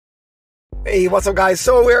Hey, what's up guys?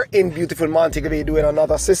 So we're in beautiful Montego Bay doing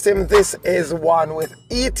another system. This is one with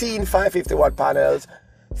 18 550 watt panels,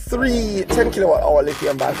 3 10 kilowatt hour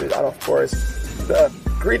lithium batteries, and of course the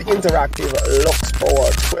grid interactive Lux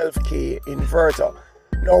Power 12K inverter.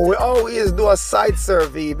 Now we always do a site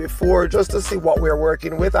survey before just to see what we're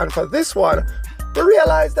working with, and for this one we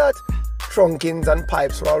realized that trunkings and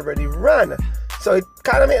pipes were already ran. So it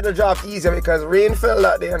kind of made the job easier because rain fell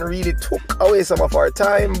that day and really took away some of our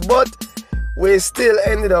time, but we still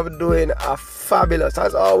ended up doing a fabulous,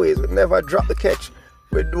 as always, we never drop the catch.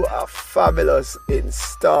 We do a fabulous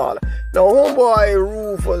install. Now homeboy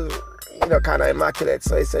roof was, kind of immaculate,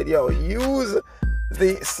 so he said, yo, use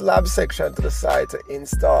the slab section to the side to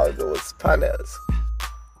install those panels.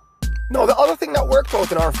 Now the other thing that worked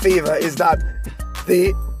out in our favor is that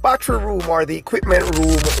the battery room or the equipment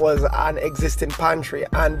room was an existing pantry,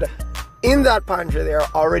 and in that pantry there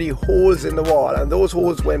are already holes in the wall, and those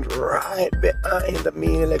holes went right behind the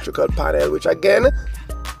main electrical panel, which again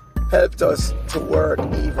helped us to work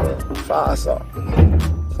even faster.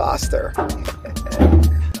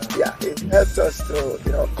 Yeah, it helped us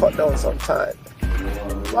to cut down some time.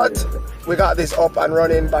 But we got this up and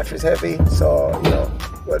running. Battery's heavy, so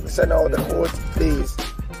we'll send out the codes, please.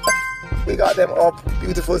 We got them up,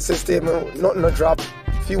 beautiful system, nothing to drop,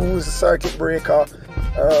 fuse, circuit breaker,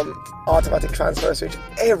 automatic transfer switch,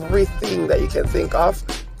 everything that you can think of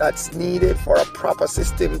that's needed for a proper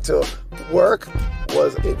system to work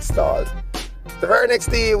was installed. The very next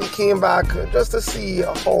day we came back just to see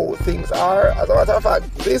how things are. As a matter of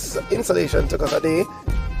fact, this installation took us a day,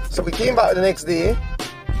 so we came back the next day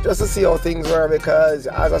just to see how things were, because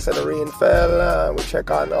as I said, the rain fell. We check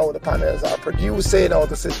on how the panels are producing, how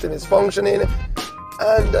the system is functioning,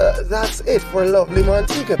 and that's it for lovely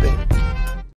Montego Bay.